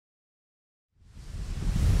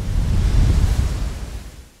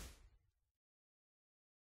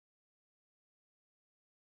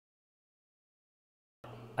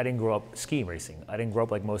I didn't grow up ski racing. I didn't grow up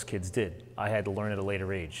like most kids did. I had to learn at a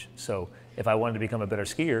later age. So if I wanted to become a better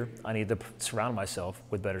skier, I needed to surround myself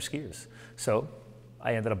with better skiers. So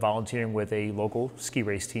I ended up volunteering with a local ski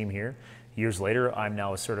race team here. Years later, I'm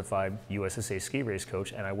now a certified USSA ski race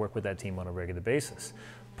coach, and I work with that team on a regular basis.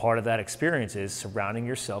 Part of that experience is surrounding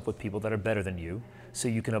yourself with people that are better than you so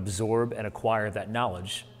you can absorb and acquire that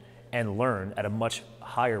knowledge and learn at a much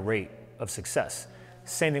higher rate of success.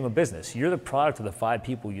 Same thing with business. You're the product of the 5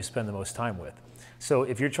 people you spend the most time with. So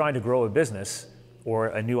if you're trying to grow a business or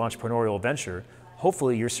a new entrepreneurial venture,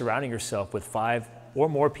 hopefully you're surrounding yourself with 5 or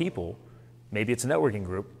more people, maybe it's a networking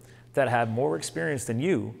group, that have more experience than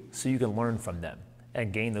you so you can learn from them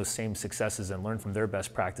and gain those same successes and learn from their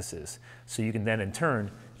best practices. So you can then in turn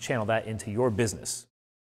channel that into your business.